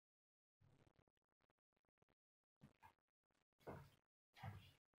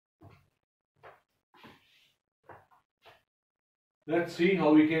Let's see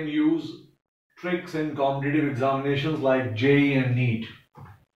how we can use tricks in competitive examinations like JEE and NEET.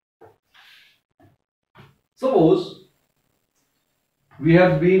 Suppose we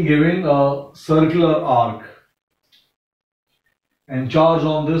have been given a circular arc, and charge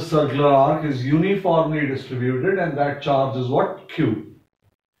on this circular arc is uniformly distributed, and that charge is what? Q.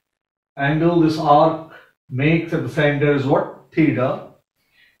 Angle this arc makes at the center is what? Theta.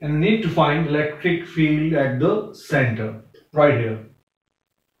 And we need to find electric field at the center, right here.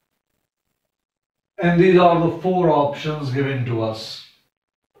 And these are the four options given to us.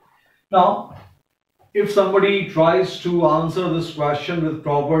 Now, if somebody tries to answer this question with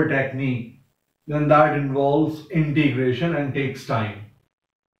proper technique, then that involves integration and takes time.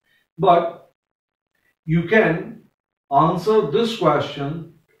 But you can answer this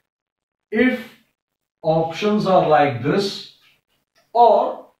question if options are like this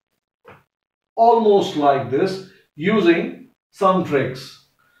or almost like this using some tricks.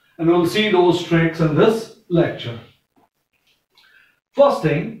 And we'll see those tricks in this lecture. First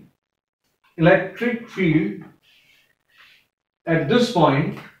thing, electric field at this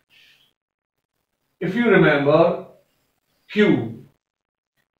point, if you remember Q,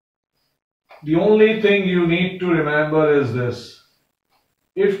 the only thing you need to remember is this.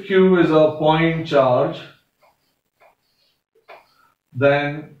 If Q is a point charge,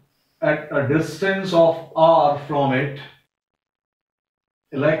 then at a distance of r from it,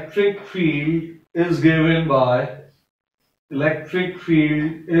 electric field is given by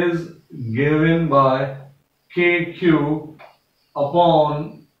kq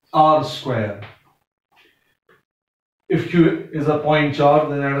upon r square. If Q is a point charge,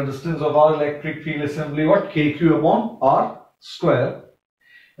 then at a distance of r, electric field is simply what? Kq upon r square.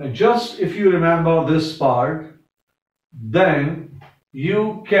 Now just if you remember this part, then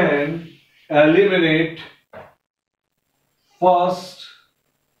you can eliminate first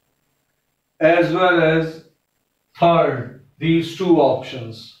as well as third, these two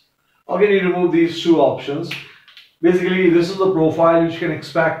options. How can you remove these two options? Basically, this is the profile which you can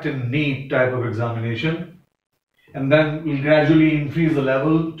expect in NEET type of examination. And then we'll gradually increase the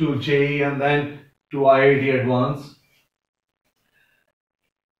level to JEE and then to IIT Advanced.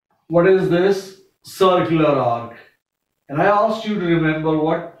 What is this? Circular arc. And I asked you to remember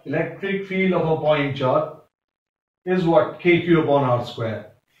what? Electric field of a point charge is what? Kq upon r square.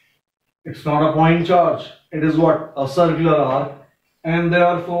 It's not a point charge. It is what? A circular arc. And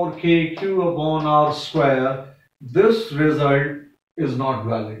therefore Kq upon r square, this result is not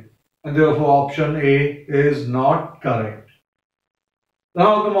valid. And therefore option A is not correct.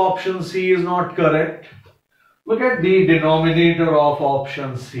 Now how come option C is not correct? Look at the denominator of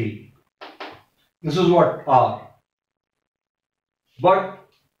option C. This is what? R. But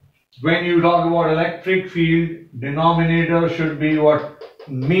when you talk about electric field, denominator should be what?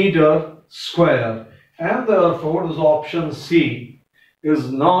 Meter square. And therefore this option C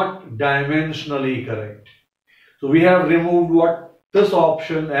is not dimensionally correct. So we have removed what? This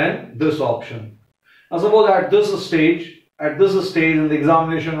option and this option. Now suppose at this stage in the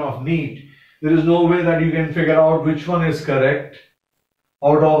examination of NEET, there is no way that you can figure out which one is correct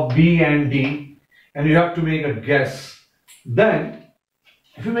out of B and D, and you have to make a guess. Then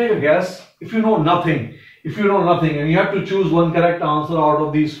if you make a guess, if you know nothing and you have to choose one correct answer out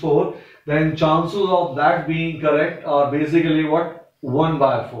of these four, then chances of that being correct are basically what? 1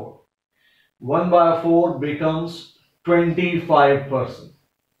 by 4. 1 by 4 becomes 25%.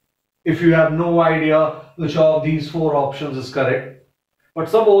 If you have no idea which of these four options is correct. But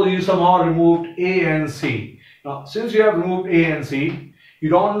suppose you somehow removed A and C. Now since you have removed A and C, you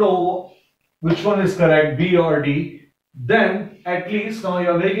don't know which one is correct, B or D, then at least now you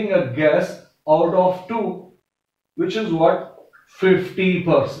are making a guess out of 2, which is what?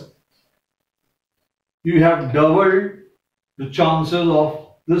 50%. You have doubled the chances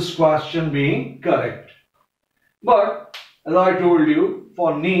of this question being correct. But as I told you,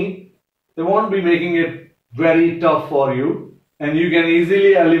 for NEET, they won't be making it very tough for you, and you can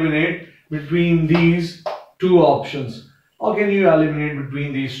easily eliminate between these two options. How can you eliminate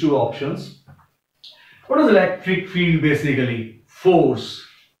between these two options? What is electric field basically? Force.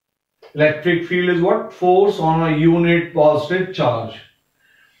 Electric field is what? Force on a unit positive charge.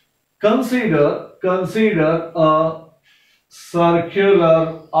 Consider a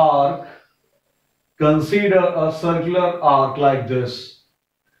circular arc. Consider a circular arc like this,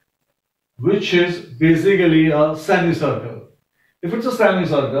 which is basically a semicircle. If it's a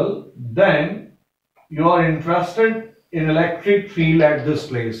semicircle, then you are interested in electric field at this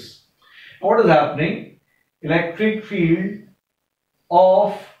place. What is happening? Electric field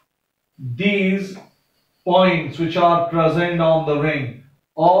of these points which are present on the ring,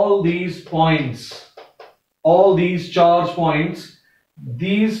 all these points, all these charge points,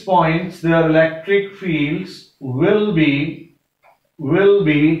 these points, their electric fields will be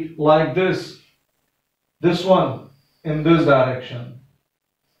like this one in this direction,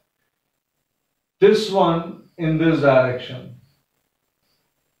 this one in this direction,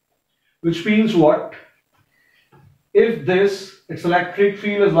 which means what? If its electric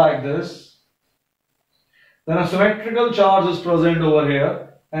field is like this, then a symmetrical charge is present over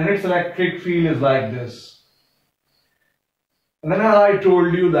here and its electric field is like this. And then as I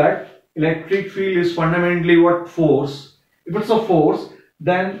told you that electric field is fundamentally what? Force. If it's a force,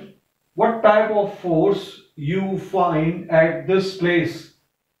 then what type of force you find at this place?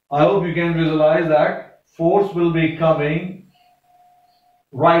 I hope you can visualize that force will be coming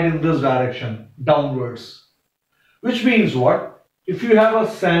right in this direction, downwards. Which means what? If you have a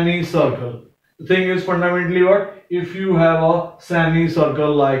semicircle, the thing is fundamentally what? If you have a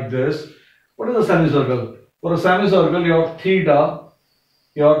semicircle like this, what is a semicircle? For a semicircle, your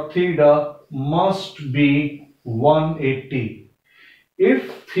theta must be 180.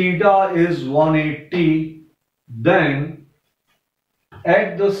 If theta is 180, then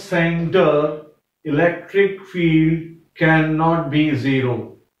at the center, electric field cannot be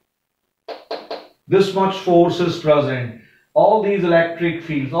zero. This much force is present. All these electric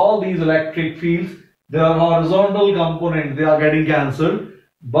fields, they are horizontal components, they are getting cancelled,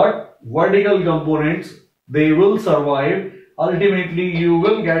 but vertical components, they will survive. Ultimately, you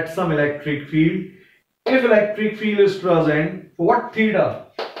will get some electric field. If electric field is present, for what theta?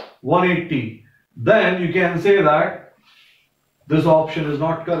 180. Then you can say that this option is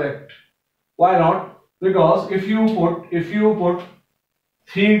not correct. Why not? Because if you put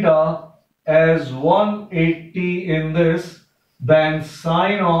theta as 180 in this, then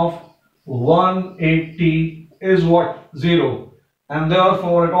sine of 180 is what? 0. And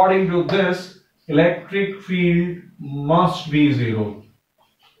therefore, according to this, electric field must be 0.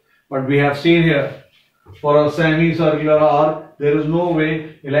 But we have seen here, for a semicircular arc, there is no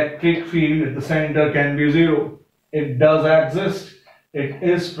way electric field at the center can be 0. It does exist. It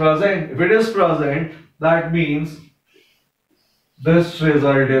is present. If it is present, that means this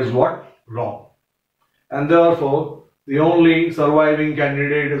result is what? Wrong. And therefore, the only surviving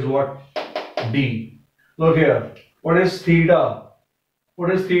candidate is what? D. Look here. What is theta?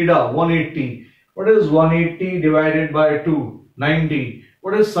 What is theta? 180. What is 180 divided by 2? 90.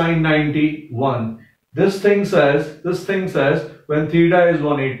 What is sine 90? 1. This thing says when theta is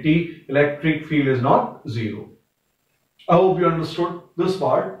 180, electric field is not 0. I hope you understood this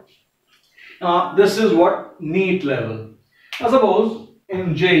part. This is what? NEET level. Now suppose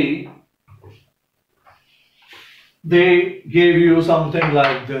in JEE, they gave you something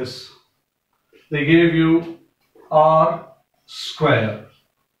like this. They gave you R square.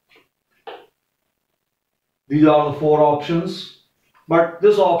 These are the 4 options. But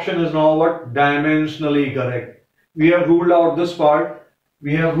this option is now what? Dimensionally correct. We have ruled out this part.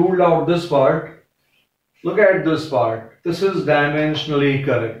 We have ruled out this part. Look at this part. This is dimensionally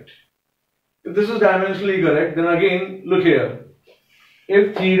correct. If this is dimensionally correct, then again, look here.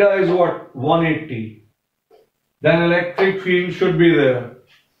 If theta is what? 180. Then electric field should be there.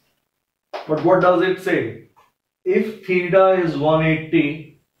 But what does it say? If theta is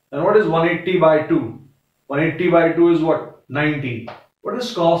 180, then what is 180 by 2? 180 by 2 is what? 90. What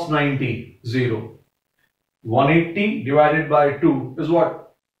is cos 90? 0. 180 divided by 2 is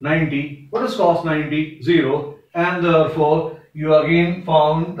what? 90. What is cos 90? 0. And therefore, you again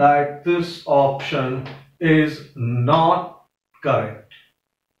found that this option is not correct.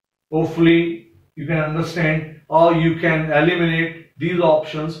 Hopefully, you can understand, or you can eliminate these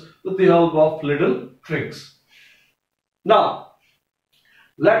options with the help of little tricks. Now,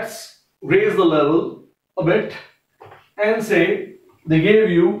 let's raise the level a bit and say they gave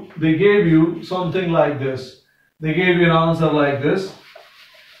you something like this. They gave you an answer like this,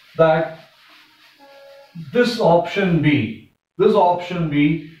 that this option B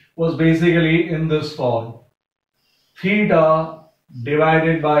was basically in this form. Theta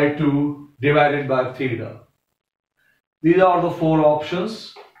divided by 2 divided by theta. These are the 4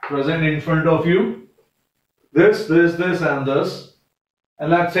 options present in front of you. This, and this.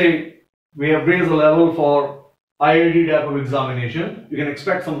 And let's say we have raised the level for IIT type of examination. You can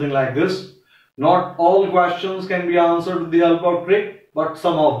expect something like this. Not all questions can be answered with the help of trick, but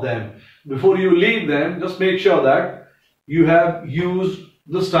some of them. Before you leave them, just make sure that you have used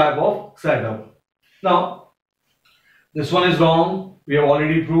this type of setup. Now, this one is wrong. We have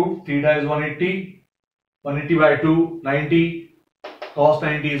already proved theta is 180. 180 by 2, 90. Cos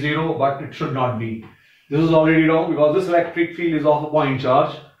 90 is 0, but it should not be. This is already wrong because this electric field is of a point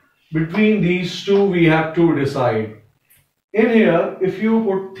charge. Between these two we have to decide. In here, if you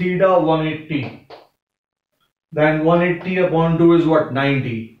put theta 180, then 180 upon 2 is what?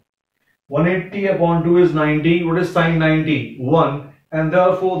 90. 180 upon 2 is 90. What is sine 90? 1. And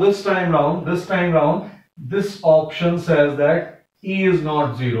therefore this time round, this option says that E is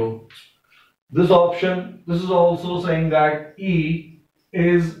not 0. This is also saying that E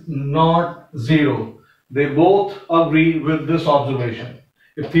is not 0. They both agree with this observation.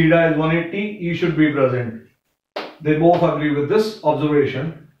 If theta is 180, E should be present. They both agree with this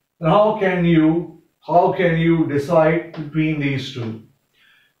observation. And how can you decide between these two?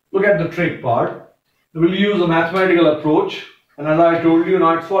 Look at the trick part. We will use a mathematical approach, and as I told you,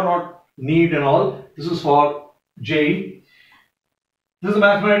 not NEET and all. This is for JEE. This is a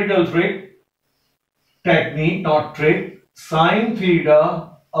mathematical technique, not trick. Sine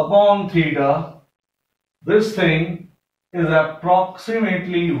theta upon theta. This thing is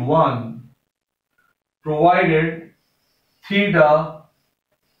approximately 1, provided theta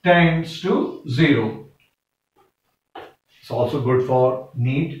tends to 0. It's also good for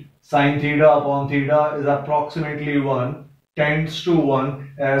NEET. Sine theta upon theta is approximately 1, tends to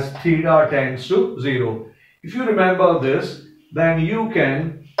 1 as theta tends to 0. If you remember this, then you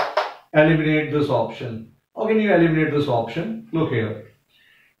can eliminate this option. How can you eliminate this option? Look here.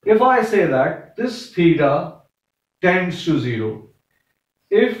 If I say that this theta tends to 0,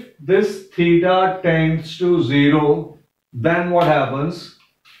 if this theta tends to 0, then what happens?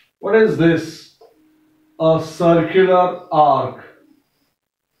 What is this? A circular arc.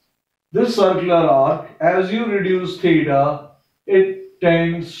 This circular arc, as you reduce theta, it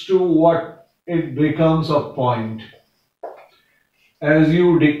tends to what? It becomes a point. As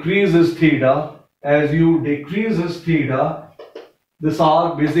you decrease this theta, this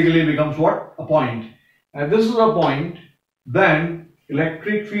arc basically becomes what? A point. And this is a point, then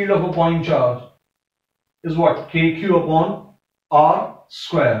electric field of a point charge is what? KQ upon R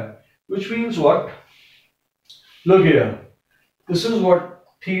square. Which means what? Look here. This is what?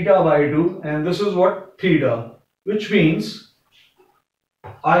 Theta by 2, and this is what? Theta. Which means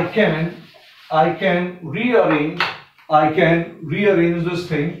I can rearrange this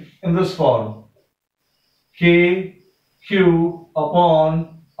thing in this form. KQ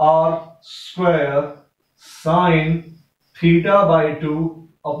upon R square sine theta by 2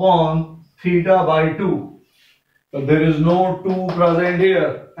 upon theta by 2. But there is no 2 present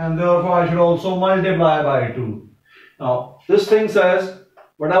here, and therefore I should also multiply by 2. Now this thing says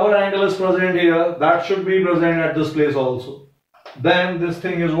whatever angle is present here, that should be present at this place also. Then this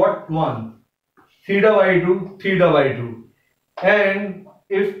thing is what? 1. Theta by 2, theta by 2. And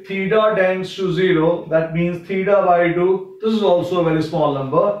if theta tends to 0, that means theta by 2, this is also a very small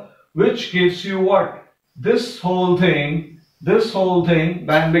number, which gives you what? This whole thing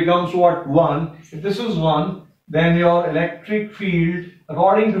then becomes what? 1. If this is 1, then your electric field,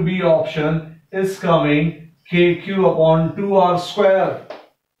 according to B option, is coming KQ upon 2R square.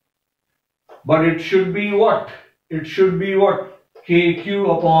 But it should be what? It should be what?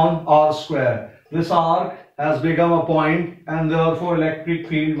 KQ upon R square. This arc has become a point, and therefore electric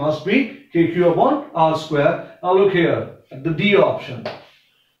field must be KQ upon R square. Now look here at the D option.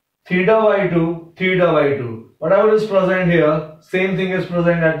 Theta by 2, theta by 2. Whatever is present here, same thing is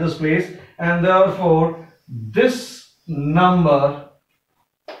present at this place, and therefore this number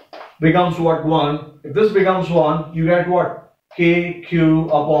becomes what? 1. If this becomes 1, you get what? KQ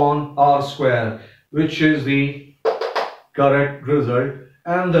upon R square, which is the correct result,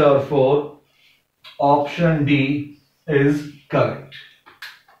 and therefore option D is correct.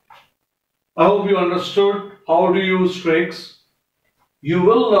 I hope you understood how to use tricks. You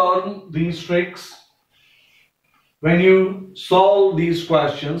will learn these tricks when you solve these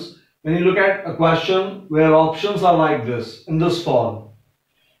questions. When you look at a question where options are like this, in this form,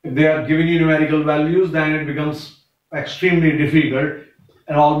 if they are giving you numerical values, then it becomes extremely difficult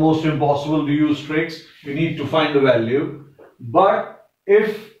and almost impossible to use tricks. You need to find the value. But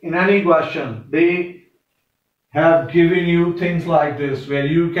if in any question they have given you things like this, where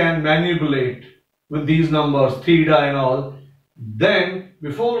you can manipulate with these numbers, theta and all, then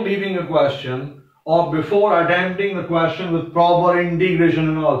before leaving a question or before attempting the question with proper integration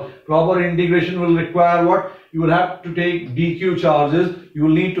and all, proper integration will require what? You will have to take dq charges, you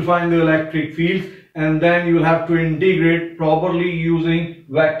will need to find the electric fields, and then you will have to integrate properly using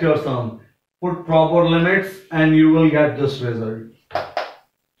vector sum. Put proper limits and you will get this result.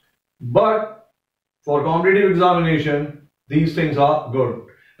 But for competitive examination, these things are good.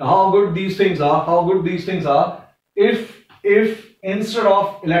 Now how good these things are? If instead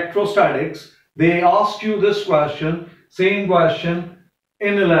of electrostatics, They ask you this question, same question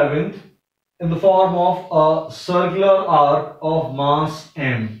in 11th, in the form of a circular arc of mass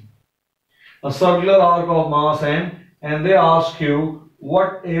m. A circular arc of mass m, and they ask you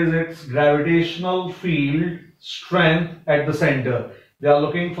what is its gravitational field strength at the center. They are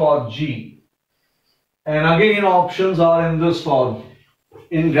looking for G. And again, options are in this form.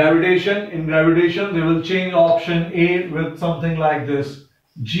 In gravitation, they will change option A with something like this: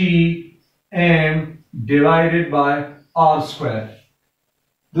 G m divided by r square.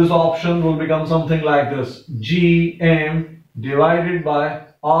 This option will become something like this: G m divided by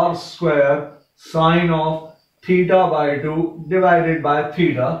r square sine of theta by 2 divided by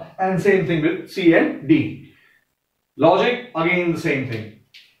theta, and same thing with C and D. Logic, again the same thing.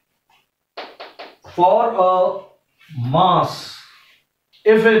 For a mass,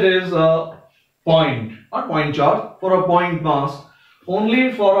 if it is a point, not point charge, for a point mass,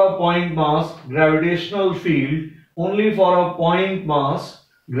 only for a point mass gravitational field, only for a point mass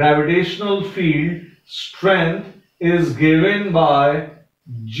gravitational field strength is given by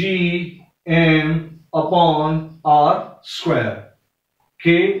G m upon r square.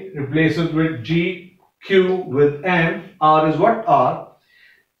 K, replace it with G, Q with m, r is what? R.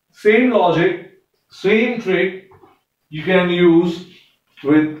 Same logic, same trick you can use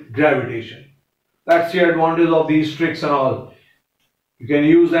with gravitation. That's the advantage of these tricks and all. You can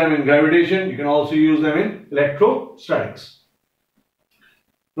use them in gravitation, you can also use them in electrostatics.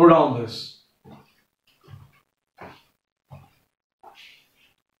 Note down this.